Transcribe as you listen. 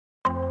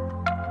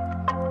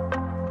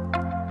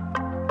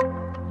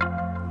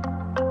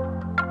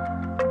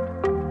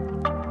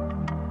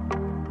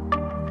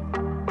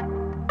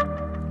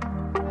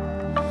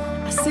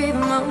see the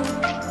moon,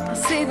 I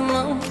see the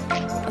moon,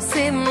 I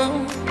see the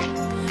moon.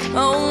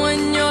 Oh,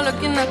 when you're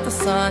looking at the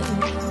sun.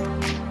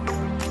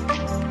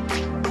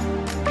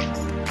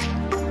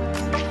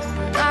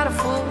 Not a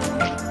fool,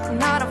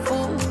 not a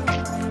fool,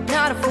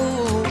 not a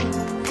fool.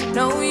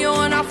 No,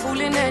 you're not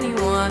fooling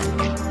anyone.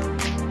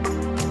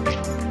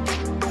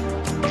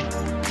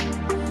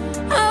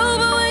 Oh,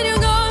 but when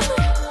you're gone,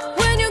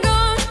 when you're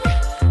gone,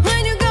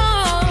 when you're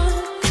gone,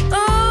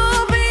 oh,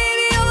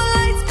 baby, all the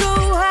lights go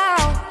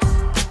out.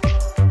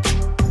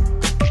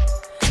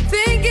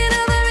 Thinking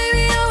of that,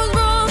 baby, I was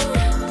wrong,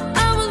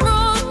 I was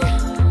wrong,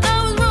 I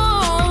was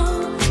wrong.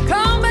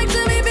 Come back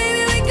to me,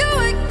 baby, we can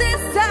work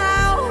this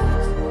out.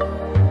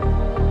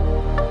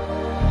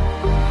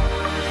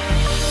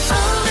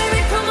 Oh,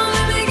 baby, come on,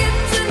 let me get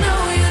to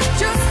know you.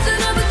 Just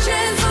another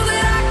chance so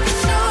that I can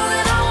show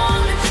that I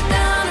won't let you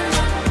down and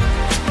run.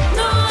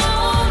 No, I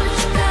won't let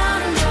you down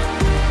and run.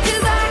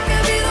 'Cause I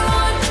could be the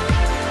one.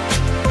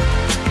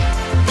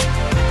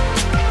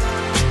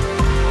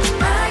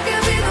 I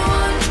could be the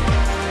one.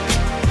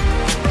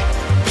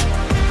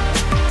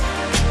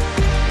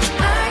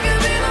 I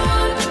could be the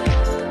one.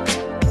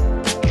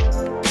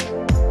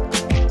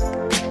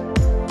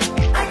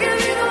 I could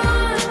be the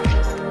one.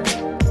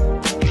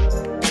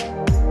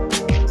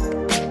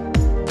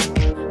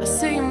 I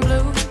see him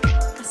blue,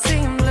 I see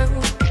him blue,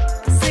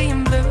 I see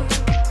him blue.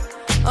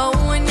 Oh,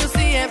 when you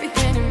see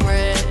everything in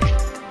red.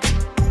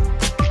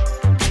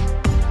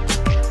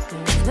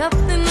 There's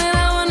nothing that I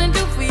wanna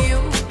do for you,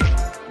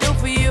 do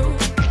for you,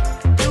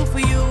 do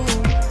for you.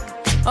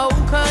 Oh,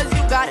 'cause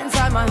you got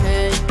inside my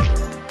head.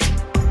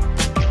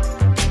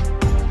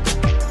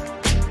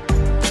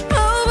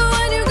 Oh, but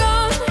when you're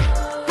gone,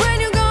 when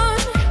you're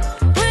gone,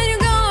 when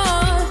you're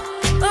gone,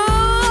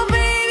 oh,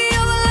 baby,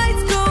 all the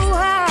lights go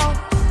out.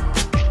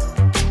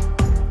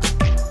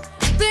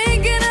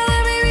 Thinking of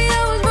that, baby,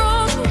 I was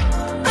wrong,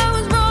 I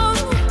was wrong,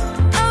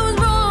 I was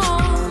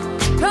wrong.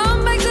 Come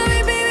back to me,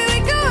 baby, we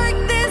can work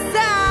this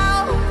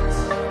out.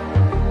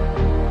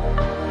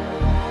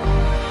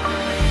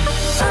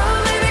 Oh,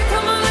 baby,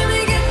 come on, let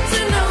me get to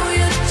know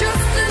you.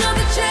 Just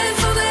another chance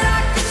so that I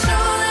can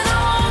show that I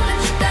won't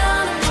let you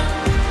down and run.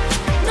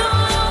 No, I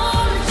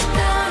won't let you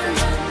down and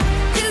run.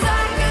 'Cause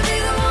I could be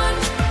the one.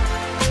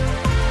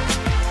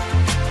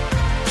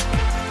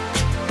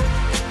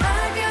 I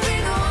could be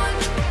the one.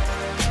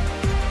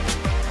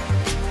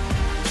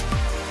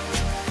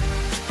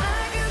 I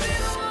could be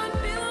the one,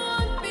 be the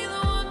one, be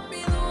the one,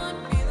 be the one,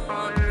 be the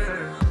one,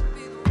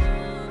 be the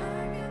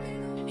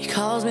one. He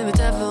calls me the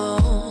devil,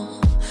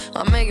 I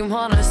make him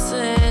wanna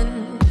sin.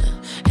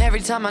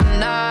 Every time I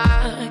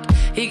knock,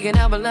 he can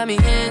help but let me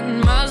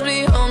in. Must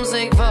be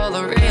homesick for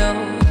the real.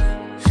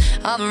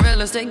 I'm the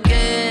realest it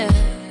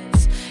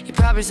gets. You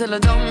probably still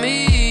adore me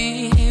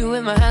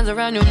with my hands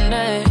around your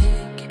neck.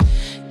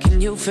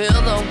 Can you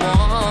feel the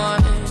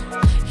warmth?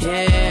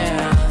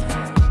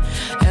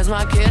 Yeah. As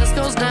my kiss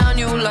goes down,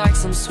 you like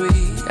some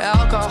sweet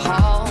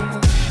alcohol.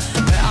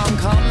 Where I'm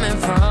coming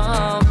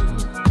from,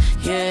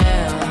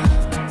 yeah.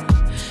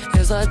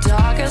 There's a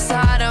darker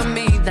side of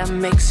me that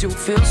makes you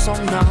feel so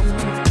numb.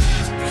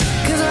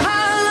 'Cause I'm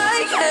high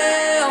like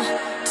hell,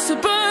 so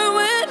burn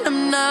when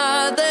I'm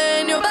not.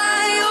 Then you're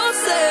by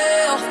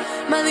yourself,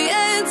 am I the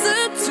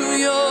answer to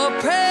your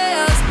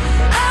prayers?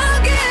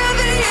 I'll give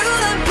you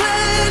that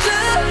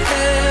pleasure,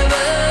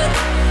 heaven,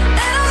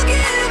 and I'll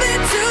give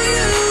it to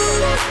you,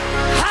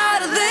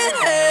 hotter than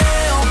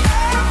hell,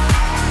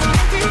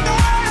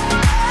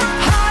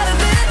 hotter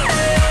than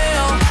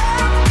hell.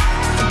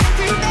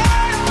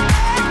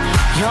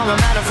 You're my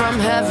manna from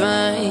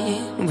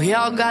heaven, we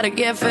all gotta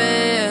get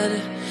fed.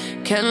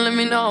 Can't let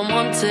me know I'm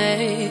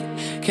wanted,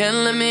 can't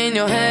let me in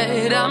your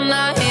head. I'm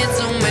not here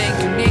to make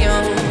you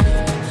kneel,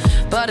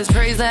 but it's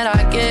praise that I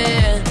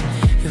get.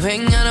 You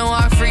ain't gonna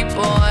walk free,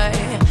 boy,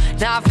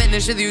 not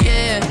finished with you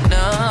yet,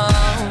 no.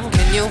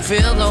 Can you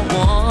feel the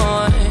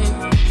warmth?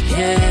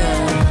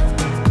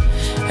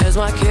 Yeah. As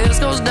my kiss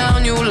goes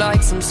down, you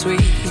like some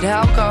sweet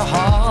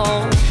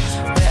alcohol.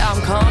 Where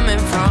I'm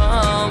coming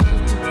from,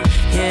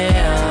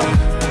 yeah.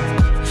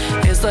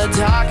 It's the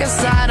darker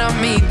side of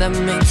me that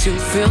makes you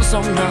feel so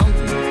numb.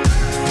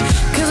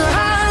 'Cause I'm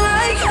high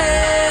like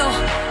hell,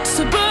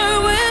 so burn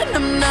when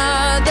I'm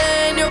not.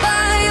 Then you're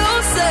by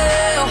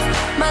yourself,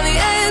 am I the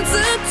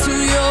answer to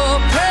your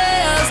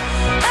prayers?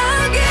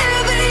 I'll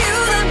give you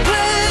that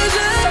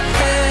pleasure,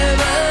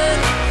 heaven,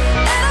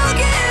 and I'll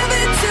give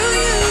it to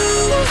you,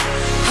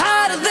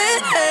 hotter than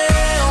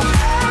hell,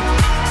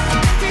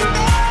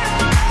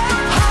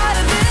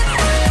 hotter than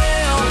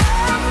hell.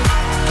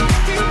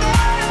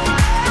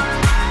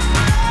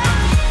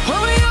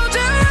 Oh, you're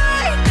just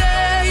right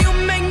there, you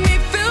make me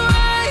feel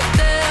right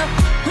there.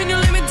 When you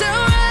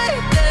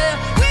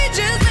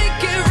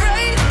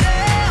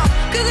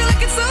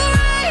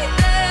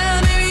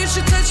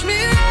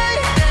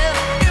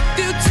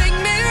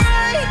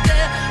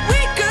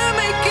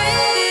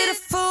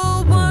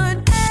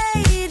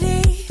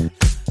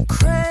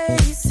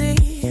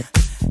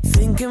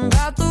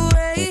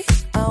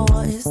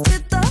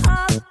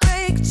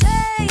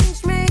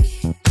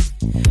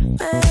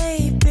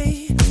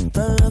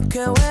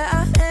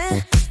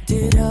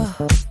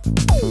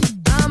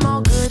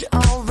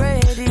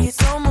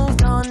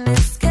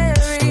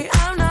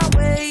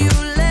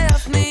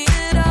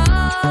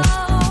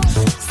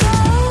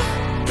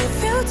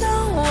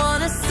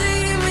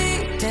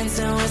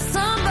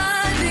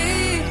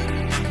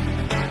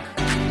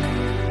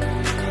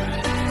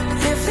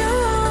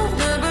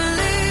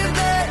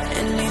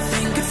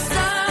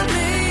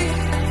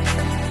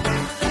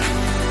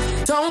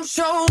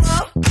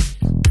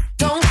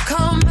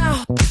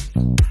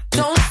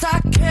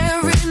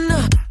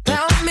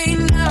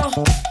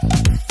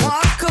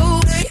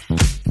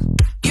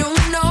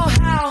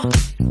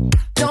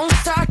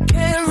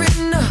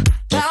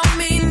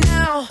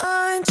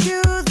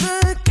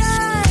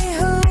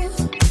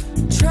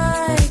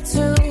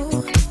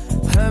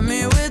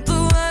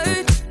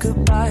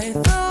goodbye.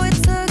 Though it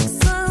took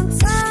some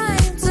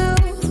time to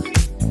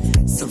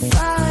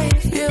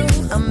survive you,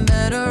 I'm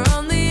better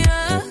on the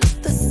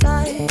other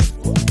side.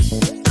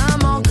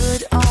 I'm all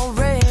good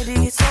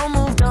already, so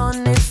moved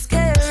on, it's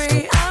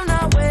scary. I'm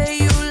not where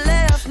you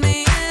left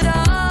me at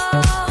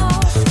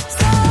all.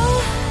 So,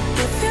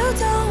 if you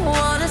don't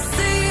wanna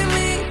see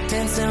me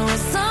dancing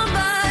with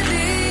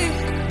somebody,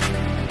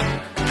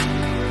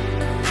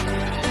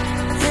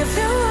 if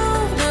you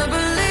wanna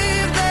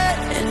believe that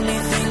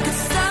anything could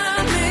stop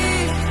me,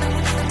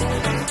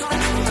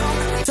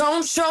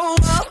 don't show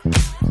up,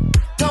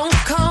 don't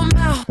come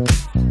out,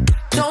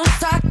 don't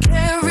start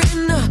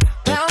caring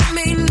about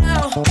me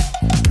now.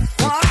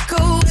 Walk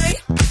away,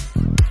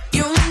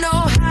 you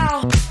know how.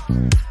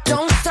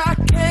 Don't start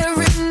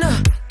caring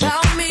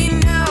about me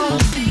now.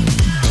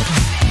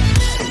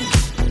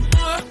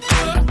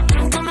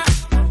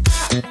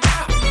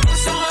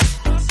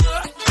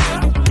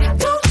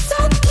 Don't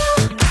stop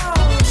now.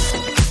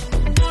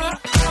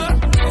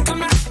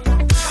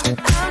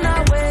 I'm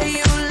not where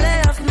you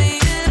left me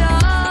at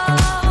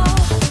all.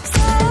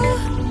 So,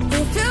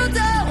 if you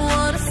don't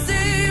wanna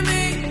see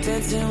me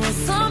dancing with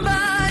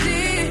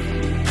somebody,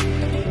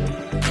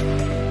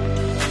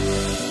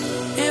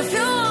 if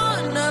you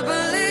wanna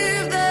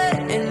believe that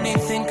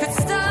anything could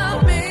stop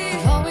me,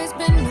 I've always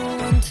been the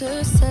one to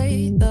say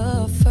the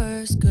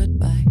first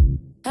goodbye.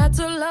 Had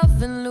to love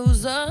and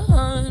lose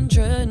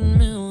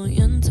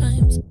 100,000,000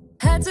 times.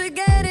 Had to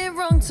get it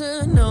wrong to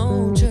know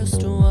just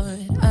what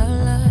I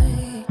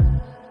like.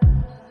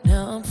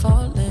 Now I'm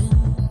falling.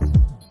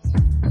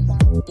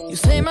 You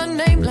say my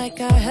name like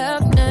I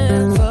have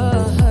never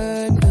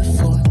heard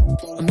before.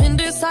 I'm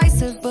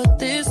indecisive, but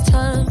this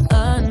time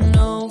I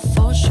know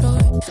for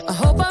sure. I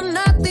hope I'm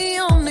not the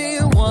only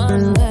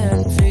one that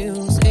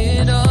feels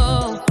it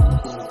all.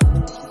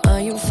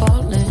 Are you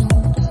falling?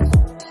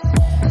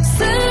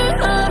 Center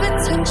of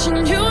attention,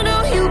 you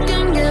know you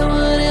can get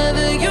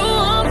whatever you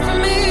want from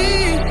me.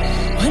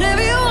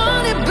 Whenever you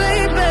want it,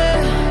 baby.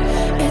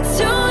 It's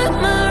you and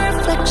my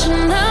reflection.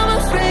 I'm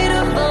afraid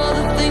of all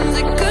the things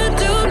it could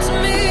do to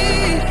me.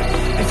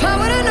 If I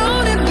would've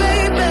known it,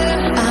 baby,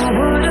 I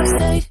would've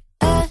stayed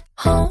at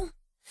home.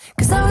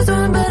 'Cause I was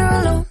doing better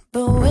alone.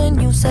 But when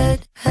you said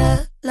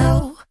hello,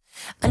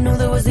 I knew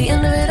that was the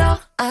end of it all.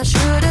 I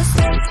should've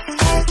stayed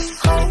at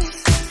home.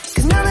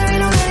 'Cause now there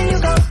ain't no letting you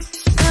go.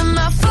 Am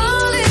I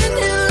falling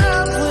in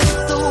love with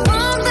the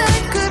one that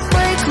could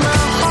break my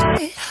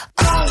heart?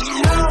 Oh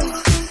no,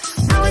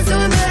 I was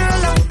doing better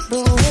alone.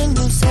 But when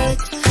you said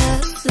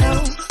hello,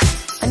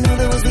 I knew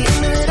that was the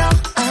end of it all.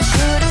 I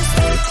should've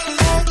stayed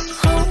at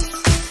home.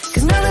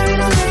 'Cause now there ain't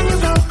no letting you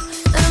go.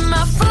 Am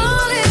I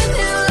falling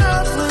in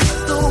love with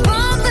the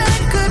one that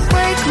could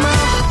break my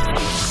heart?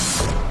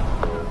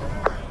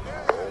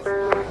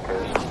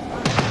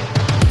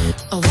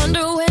 I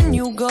wonder when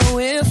you go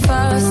if I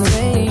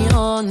stay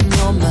on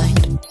your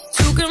mind.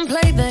 Two can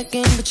play that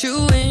game, but you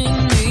win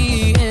me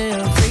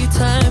every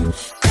time.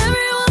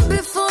 Everyone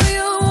before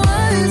you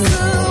was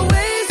a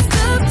waste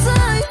of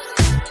time.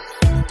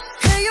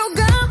 Hey, you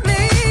got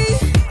me.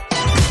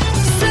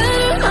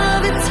 Center of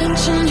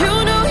attention, you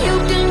know you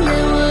can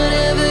get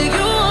whatever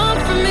you want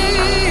from me.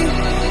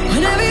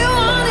 Whenever you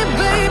want it,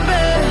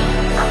 baby.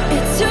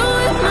 It's you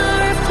and my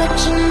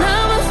reflection.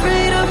 I'm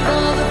afraid of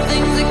all the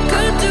things it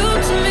could do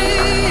to me.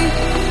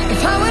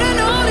 If I would've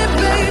known it,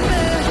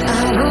 baby, I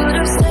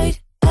would've stayed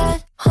at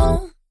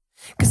home.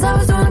 'Cause I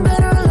was doing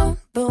better alone.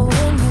 But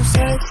when you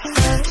said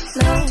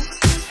hello,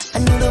 I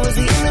knew that was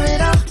the end of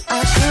it all. I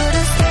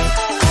should've stayed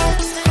at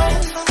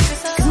home.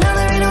 'Cause now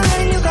there ain't no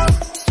letting you go.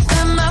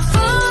 Am I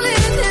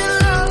falling in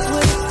love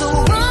with the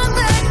one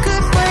that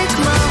could break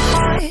my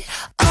heart?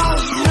 Oh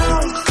no,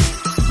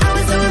 I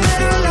was doing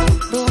better alone.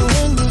 But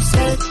when you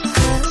said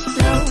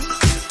hello,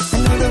 I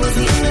knew that was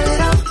the end of it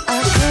all. I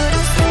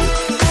should've stayed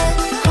at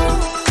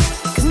home.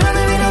 'Cause now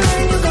there ain't no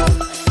letting you go.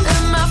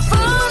 Am I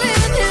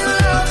falling in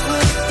love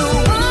with the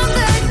one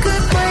that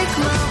could break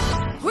my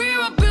heart? We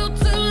were built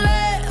to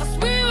last,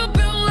 we were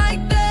built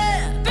like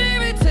that.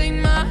 Baby, take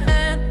my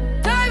hand,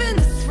 dive in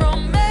this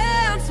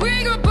romance. We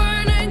could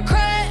burn and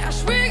crash,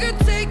 we could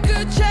take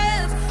a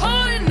chance.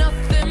 Holding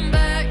nothing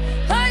back,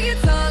 like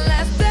it's our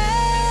last dance.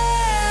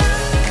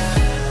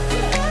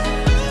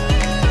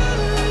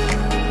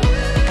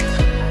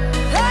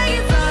 Like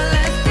it's our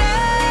last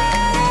dance.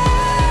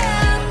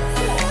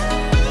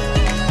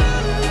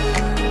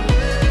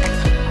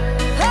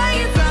 Like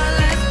it's our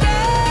last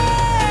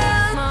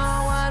dance.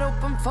 My wide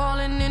open,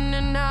 falling in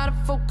and out of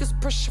focus,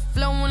 pressure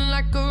flowing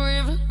like a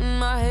river in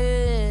my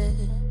head.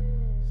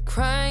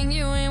 Crying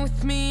you in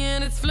with me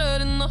and it's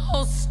flooding the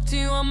whole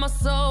city while my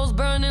soul's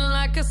burning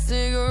like a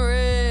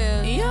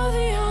cigarette. You're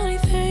the only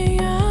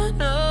thing I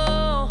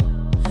know,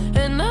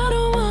 and I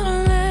don't wanna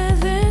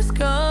let this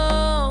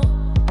go.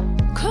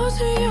 Close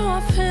to you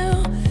I feel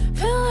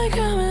like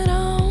I'm at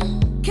home.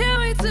 Can't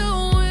wait till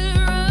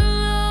we're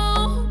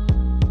alone.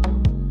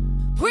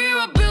 We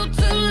were built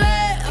to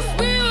last,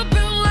 we were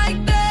built like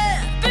that.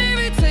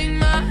 Baby, take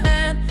my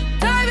hand,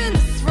 dive in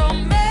this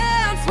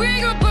romance. We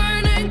could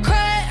burn and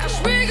crash,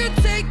 we could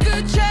take a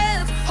chance.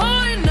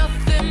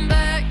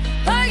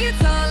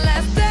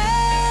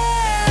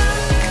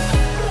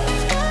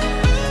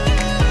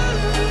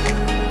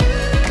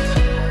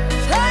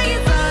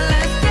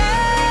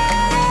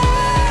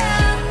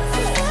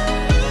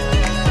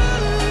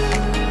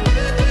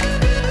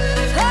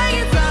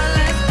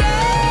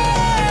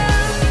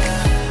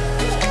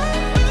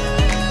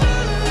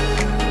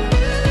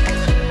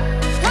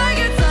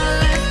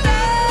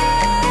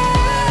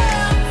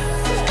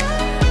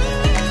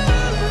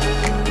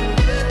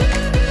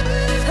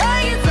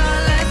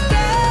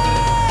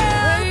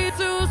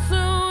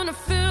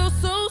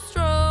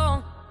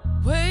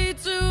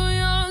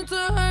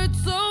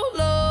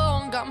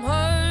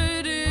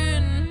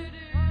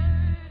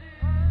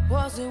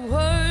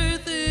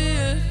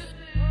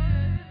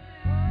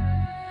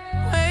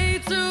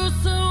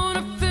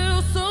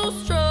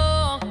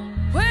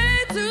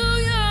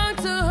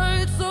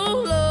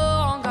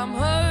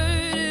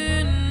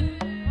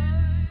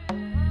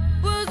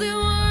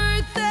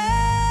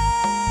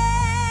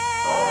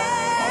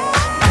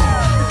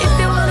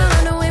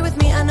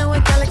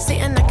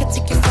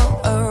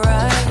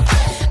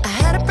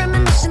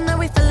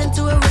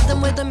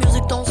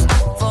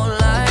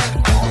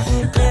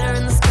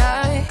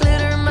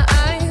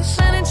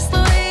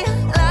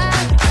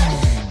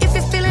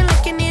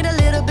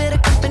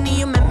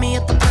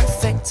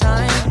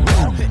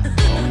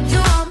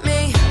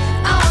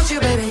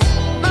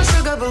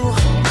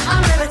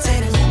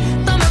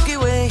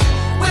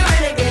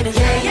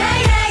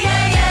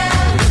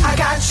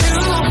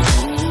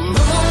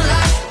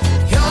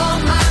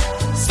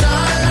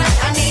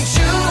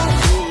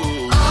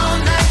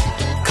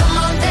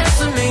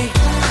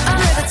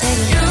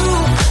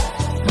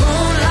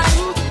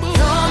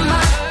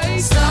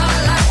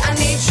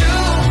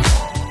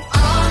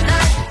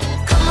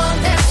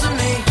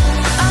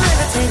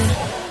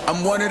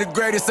 I'm one of the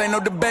greatest, ain't no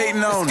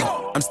debating on it.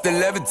 I'm still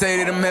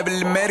levitated, I'm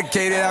heavily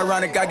medicated.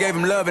 Ironic, I gave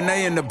him love and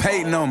they end up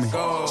hating on me.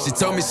 She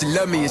told me she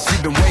loved me and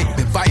she been waiting.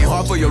 Been fighting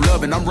hard for your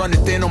love and I'm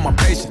running thin on my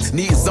patience.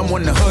 Needing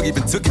someone to hug,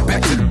 even took it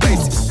back to the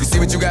basics. You see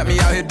what you got me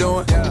out here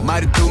doing?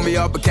 Might have threw me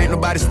off, but can't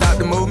nobody stop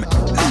the movement.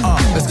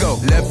 Let's go.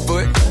 Left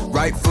foot,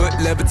 right foot,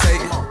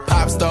 levitating.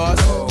 Pop stars,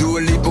 do a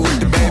Lipa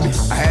with DaBaby.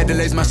 I had to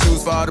lace my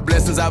shoes for all the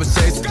blessings I was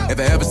chasing. If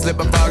I ever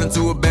slip, I fall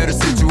into a better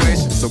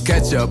situation. So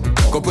catch up,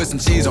 go put some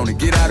cheese on it,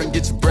 get out and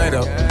get your bread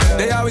up.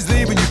 They always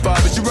leaving you far,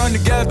 but you run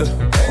together.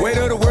 Weight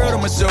of the world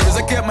on my shoulders,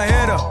 I kept my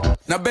head up.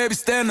 Now baby,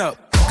 stand up,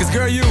 cause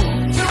girl, you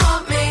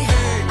want me,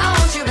 I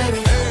want you,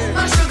 baby.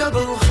 My sugar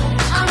boo,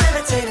 I'm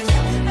levitating.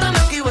 The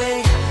Milky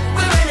Way,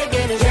 we're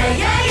renegading. Yeah,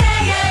 yeah,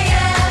 yeah, yeah,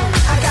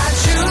 yeah. I got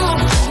you,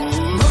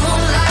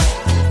 moonlight,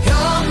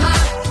 you're my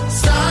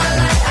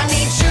starlight. I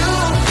need you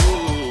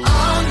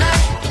all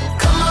night.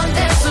 Come on,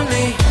 dance with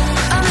me.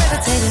 I'm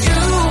levitating.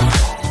 You,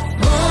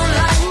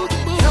 moonlight,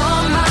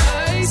 you're my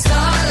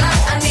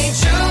starlight. I need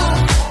you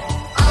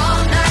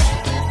all night.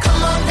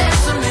 Come on,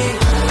 dance with me.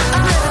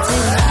 I'm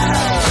levitating.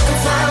 You can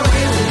fly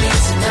away with me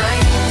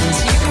tonight.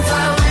 You can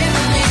fly away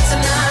with me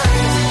tonight.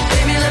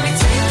 Baby, let me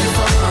take you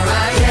for a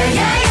ride. Yeah,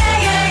 yeah, yeah,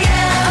 yeah,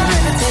 yeah. I'm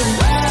levitating.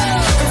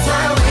 You can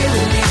fly away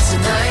with me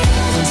tonight.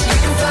 You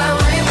can fly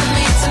away with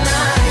me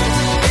tonight.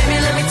 Baby,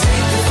 let me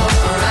take you for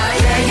a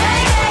ride. Yeah, yeah,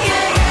 yeah,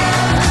 yeah, yeah.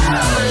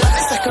 My love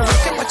is like a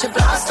rocket, watch it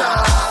blast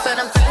off. And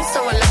I'm feeling so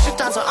electric,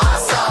 down so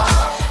awesome.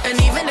 And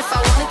even if I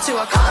wanted to,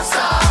 I can't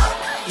stop.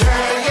 Yeah,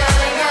 yeah,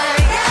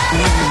 yeah, yeah.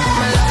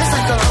 My love is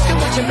like a rocket,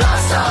 watch it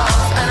blast off.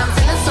 And I'm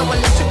feeling so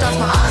electric, down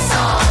my ass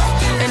off.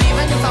 And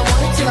even if I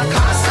wanted to, I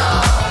can't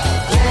stop.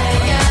 Yeah,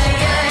 yeah,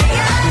 yeah,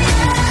 yeah.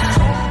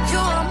 You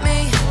want me,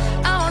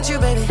 I want you,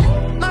 baby.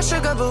 My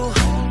sugar boo,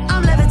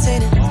 I'm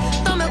levitating.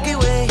 The Milky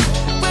Way,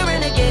 we're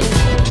renegading.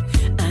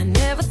 I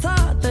never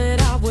thought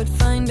that I would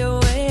find a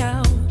way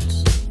out.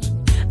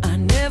 I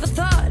never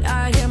thought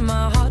I'd hear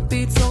my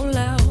heartbeat so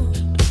loud.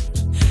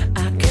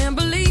 I can't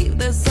believe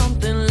there's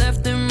something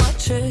left in my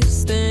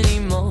chest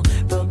anymore.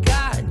 But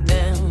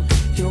goddamn,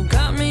 you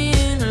got me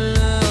in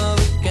love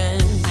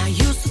again. I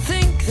used to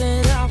think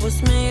that I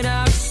was made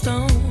out of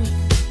stone.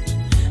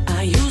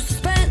 I used to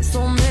spend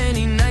so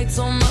many nights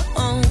on my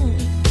own.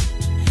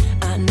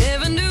 I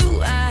never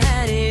knew I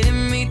had it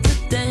in me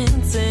to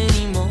dance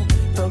anymore.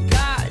 But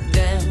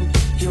goddamn,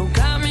 you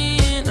got me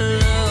in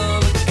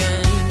love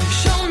again.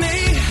 Show me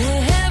the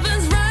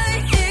heavens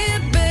right here,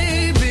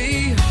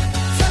 baby.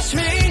 Touch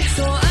me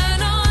so I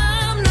know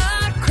I'm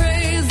not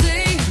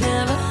crazy.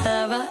 Never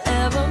have I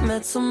ever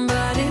met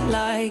somebody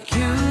like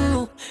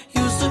you.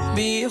 Used to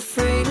be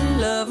afraid of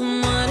love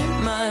and what it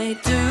might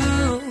do.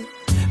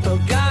 But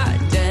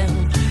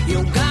goddamn,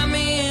 you got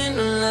me in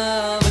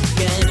love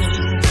again.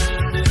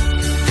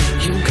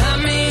 You got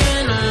me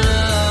in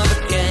love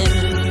again.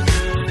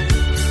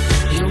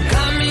 You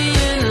got me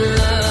in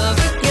love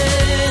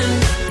again.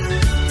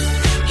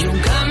 You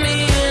got me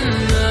in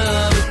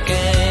love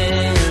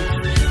again,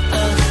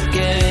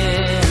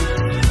 again.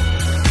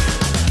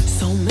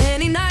 So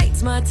many nights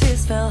my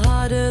tears fell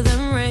harder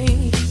than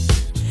rain.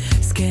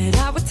 Scared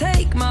I would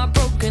take my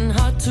broken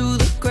heart to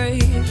the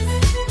grave.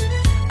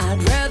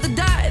 I'd rather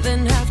die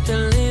than have to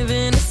live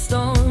in a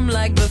storm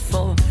like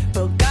before.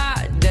 But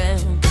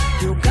goddamn,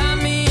 you got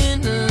me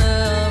in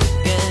love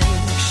again.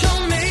 Show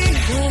me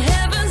the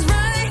heavens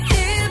right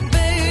here,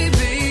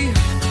 baby.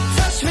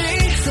 Touch me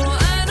so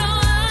I know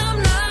I'm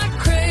not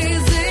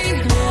crazy.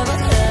 Never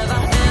have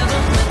I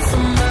ever met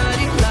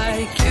somebody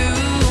like you.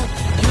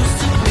 Used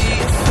to be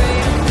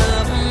afraid of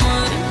love and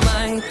what it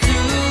might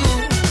do.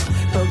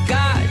 But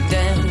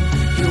goddamn,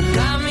 you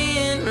got me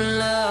in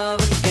love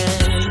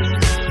again.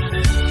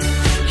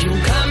 You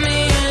got me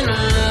in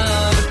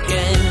love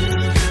again.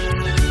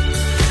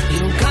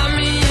 You got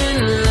me in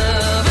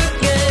love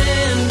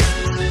again.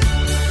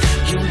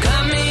 You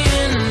got me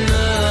in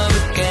love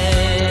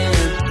again,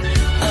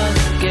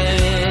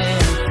 again.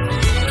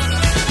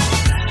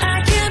 I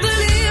can't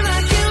believe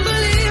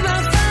I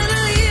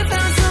finally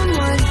found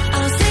someone.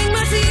 I'll sink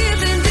my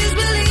teeth in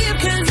disbelief,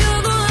 'cause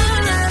you're the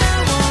one that I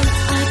want.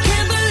 I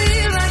can't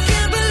believe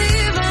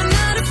I'm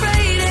not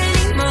afraid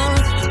anymore.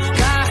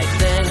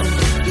 Goddamn,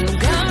 you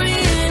got me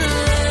in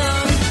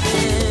love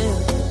again.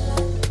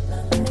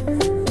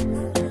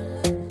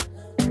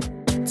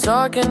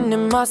 Talking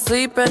in my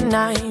sleep at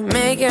night,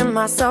 making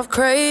myself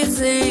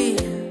crazy.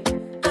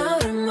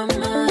 Out of my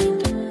mind,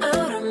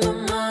 out of my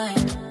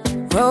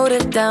mind. Wrote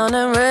it down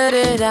and read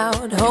it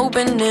out,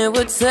 hoping it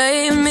would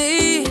save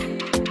me.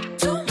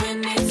 Too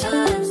many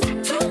times,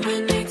 too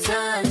many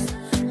times.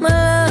 My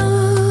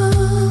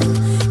love,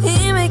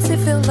 he makes me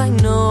feel like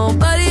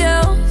nobody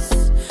else,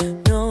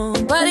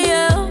 nobody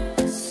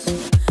else.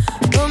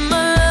 But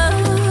my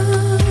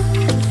love,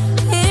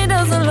 he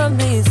doesn't love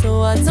me, so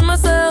I tell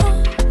myself,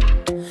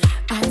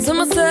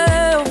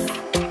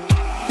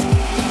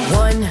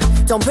 one,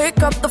 don't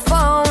pick up the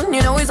phone.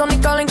 You know he's only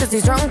calling 'cause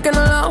he's drunk and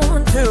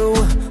alone. Two,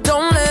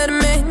 don't let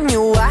him in.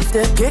 You have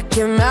to kick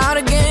him out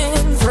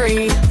again.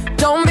 Three,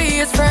 don't be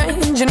his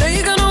friend. You know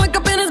you're gonna wake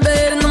up in his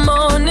bed in the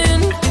morning.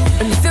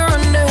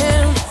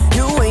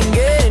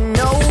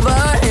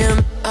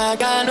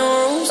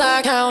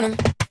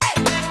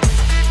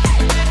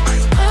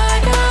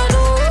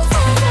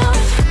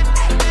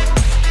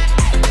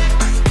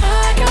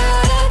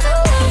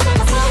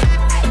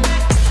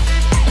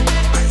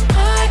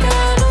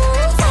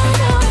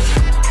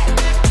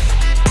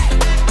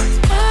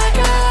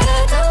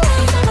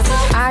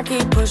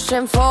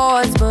 running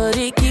forwards, but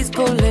he keeps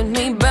pulling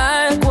me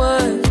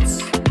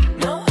backwards.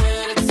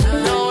 Nowhere to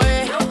turn,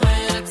 nowhere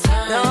to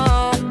turn.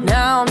 No.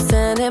 Now I'm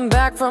standing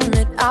back from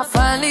it. I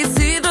finally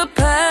see the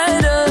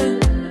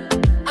pattern.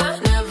 I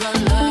never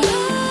loved.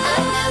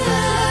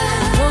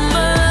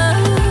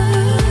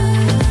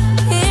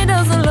 He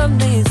doesn't love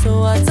me,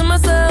 so I tell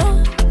myself,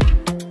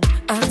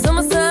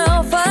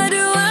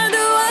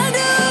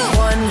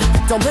 One,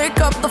 don't pick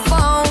up the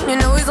phone. You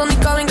know he's only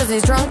calling cause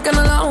he's drunk and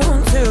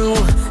alone. Two,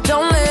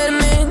 don't let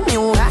him in.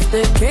 You have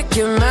to kick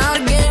him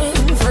out again.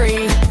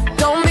 Three,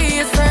 don't be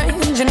his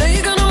friend. You know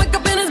you're gonna wake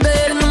up in his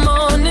bed in the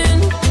morning.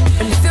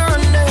 And if you're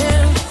under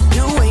him,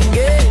 you ain't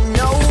getting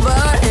over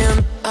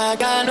him. I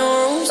got no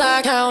rules,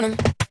 I count him.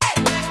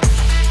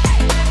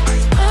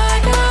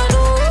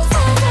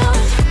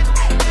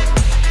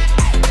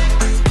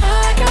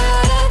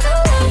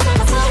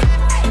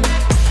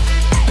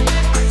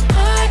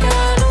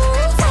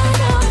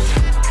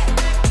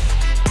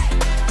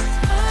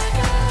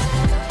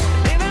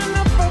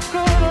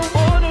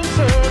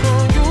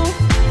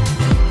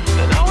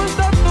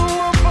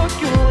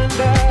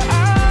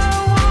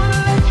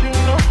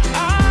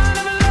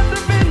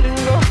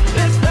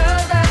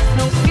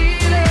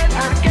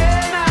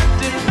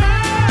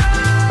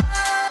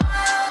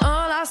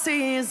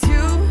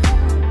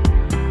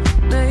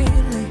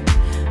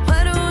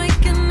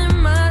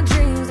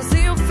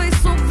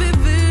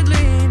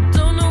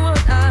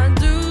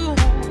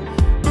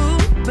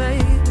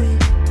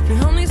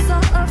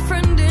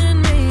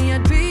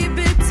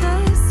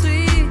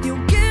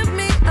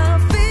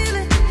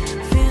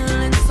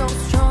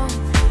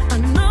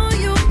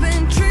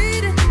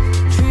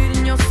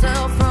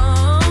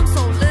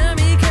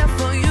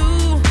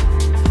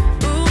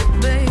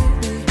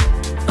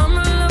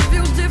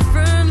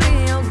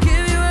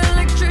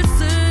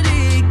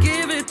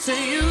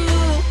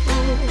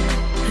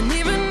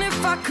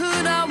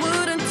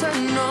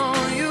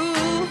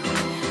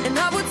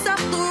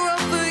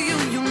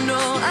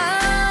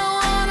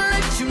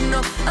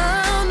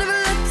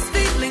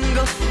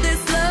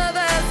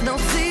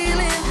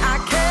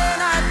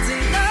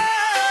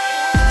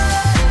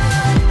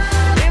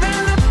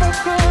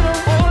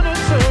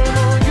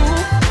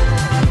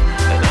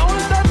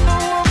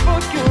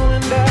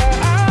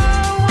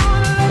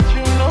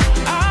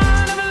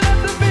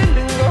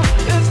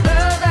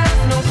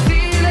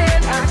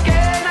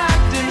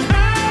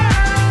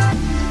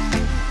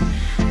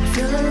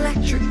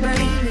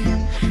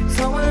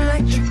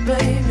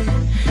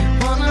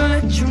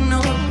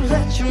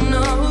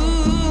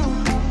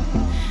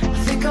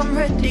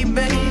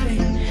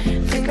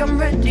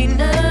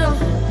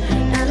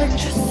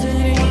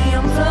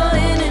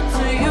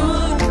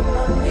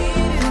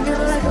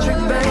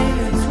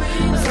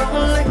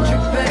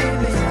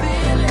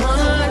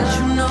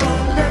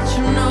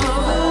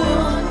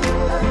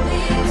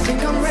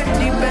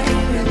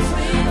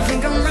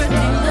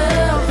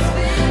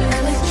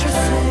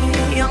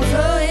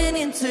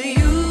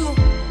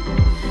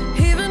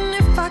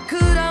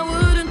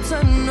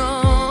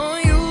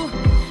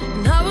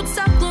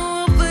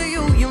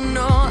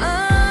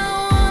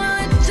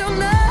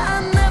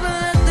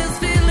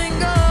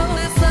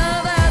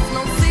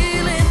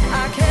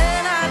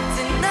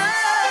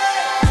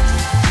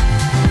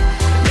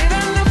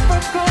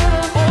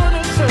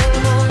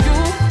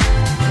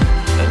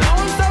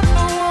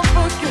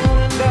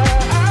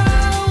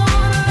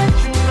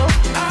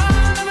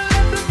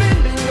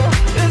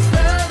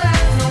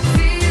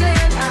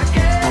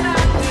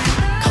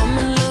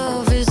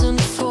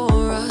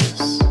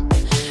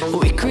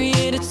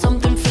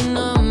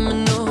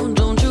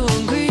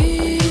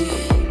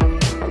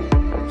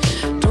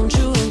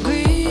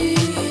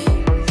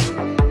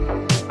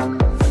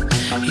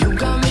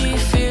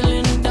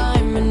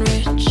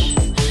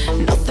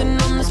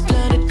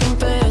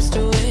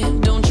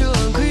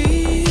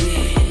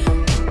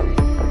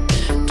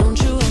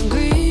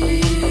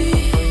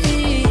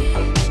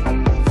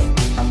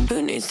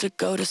 To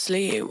go to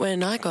sleep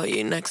when I got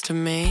you next to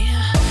me.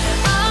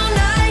 All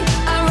night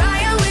I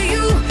ride with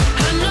you.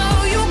 I know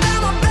you got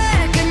my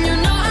back and you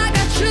know I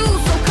got you.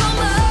 So come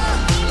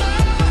up,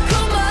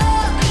 come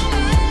up,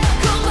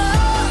 come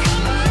up.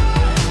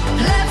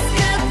 Let's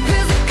get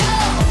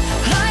physical.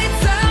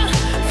 Lights out,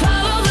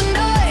 follow the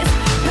noise.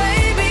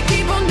 Baby,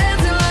 keep on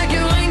dancing like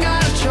you ain't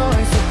got a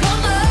choice. So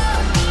come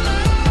up,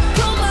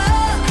 come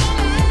up,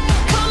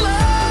 come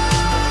up.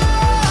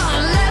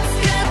 Let's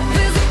get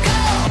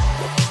physical.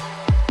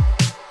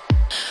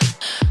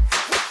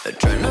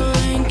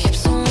 Adrenaline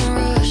keeps on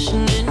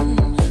rushing in.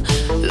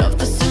 Love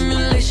the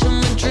simulation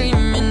we're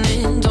dreaming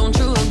in. Don't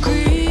you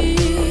agree?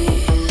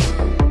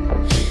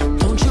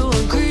 Don't you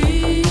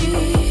agree?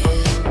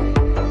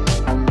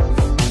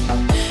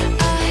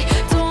 I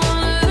don't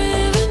wanna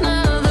live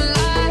another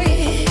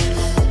life,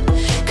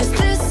 'cause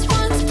this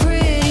one's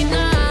pretty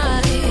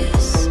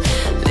nice.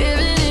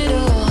 Living it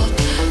up.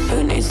 Who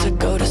needs to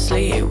go to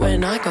sleep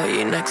when I got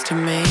you next to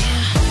me?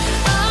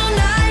 All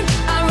night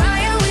I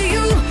ride with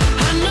you.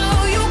 I know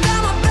you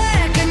got my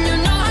back and you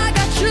know I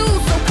got you.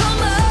 So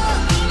come up,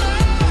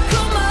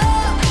 come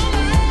up,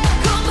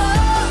 come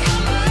up.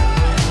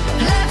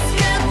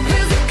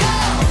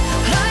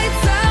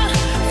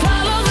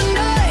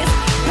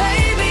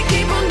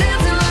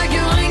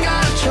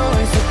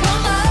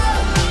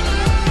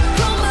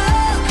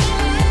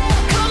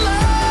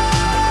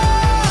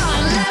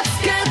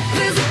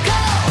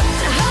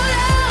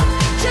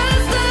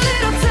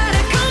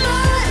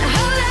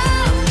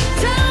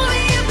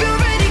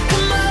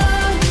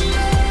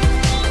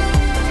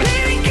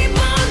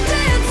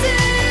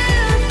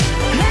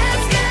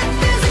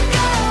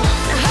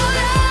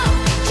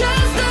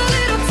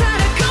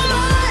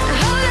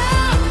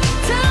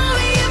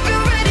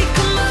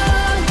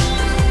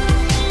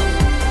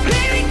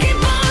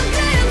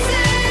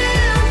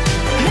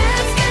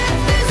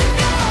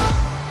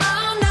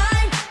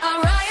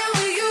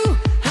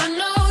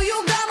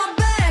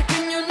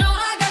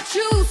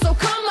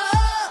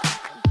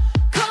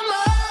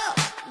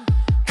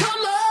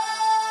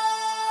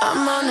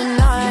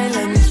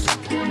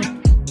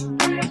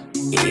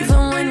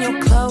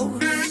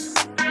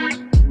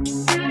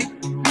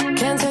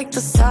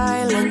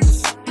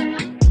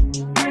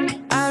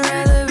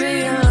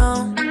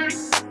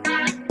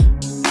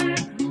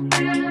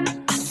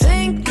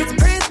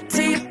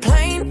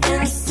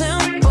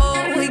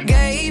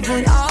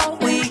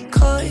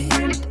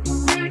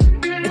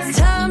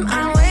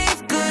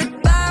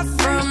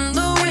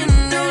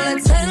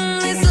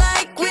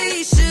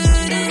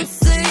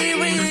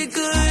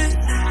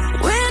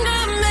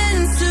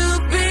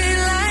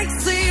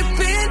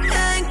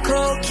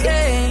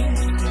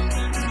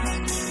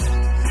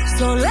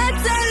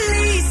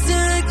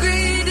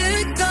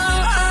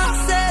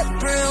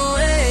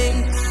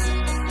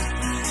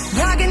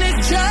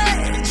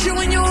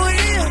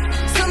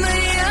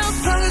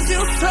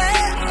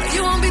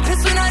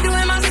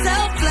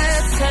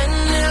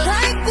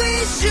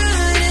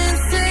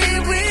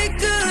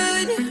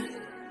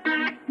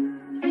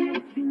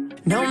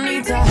 No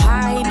need to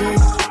hide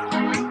it.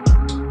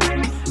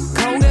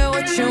 Go get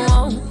what you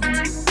want.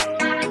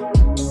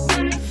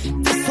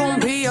 This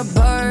won't be a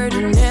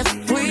burden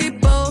if we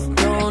both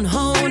don't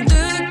hold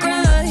the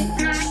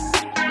grudge.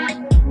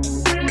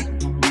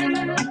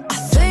 I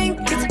think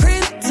it's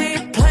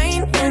pretty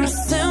plain and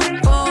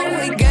simple.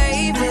 We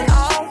gave it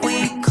all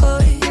we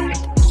could.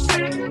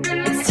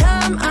 It's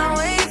time I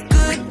wave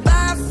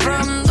goodbye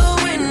from the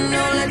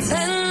window. Let's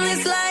end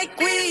this like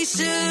we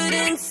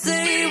shouldn't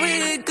say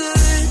we're good.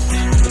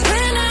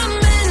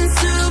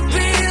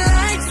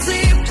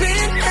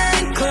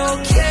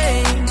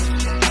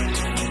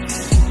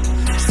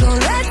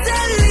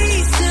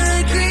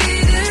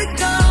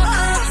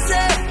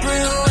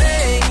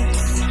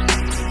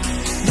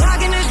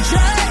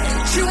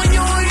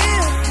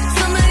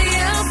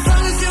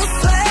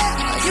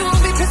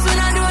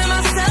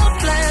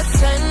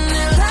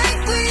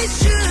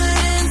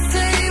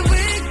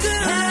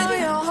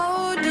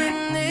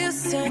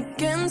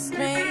 Against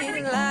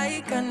me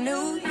like I